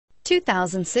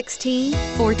2016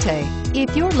 Forte.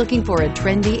 If you're looking for a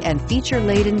trendy and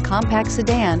feature-laden compact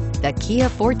sedan, the Kia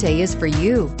Forte is for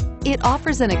you. It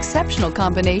offers an exceptional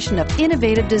combination of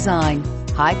innovative design,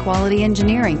 high-quality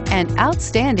engineering, and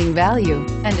outstanding value,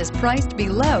 and is priced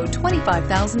below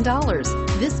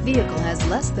 $25,000. This vehicle has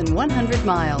less than 100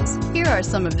 miles. Here are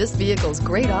some of this vehicle's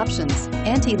great options: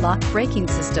 anti-lock braking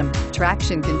system,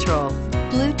 traction control,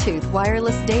 Bluetooth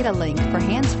wireless data link for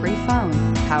hands-free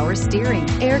phone, power steering,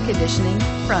 air conditioning,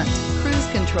 front, cruise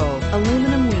control,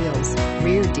 aluminum wheels,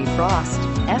 rear defrost,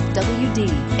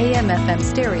 FWD, AM/FM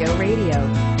stereo radio.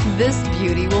 This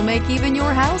beauty will make even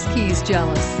your house keys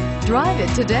jealous. Drive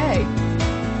it today.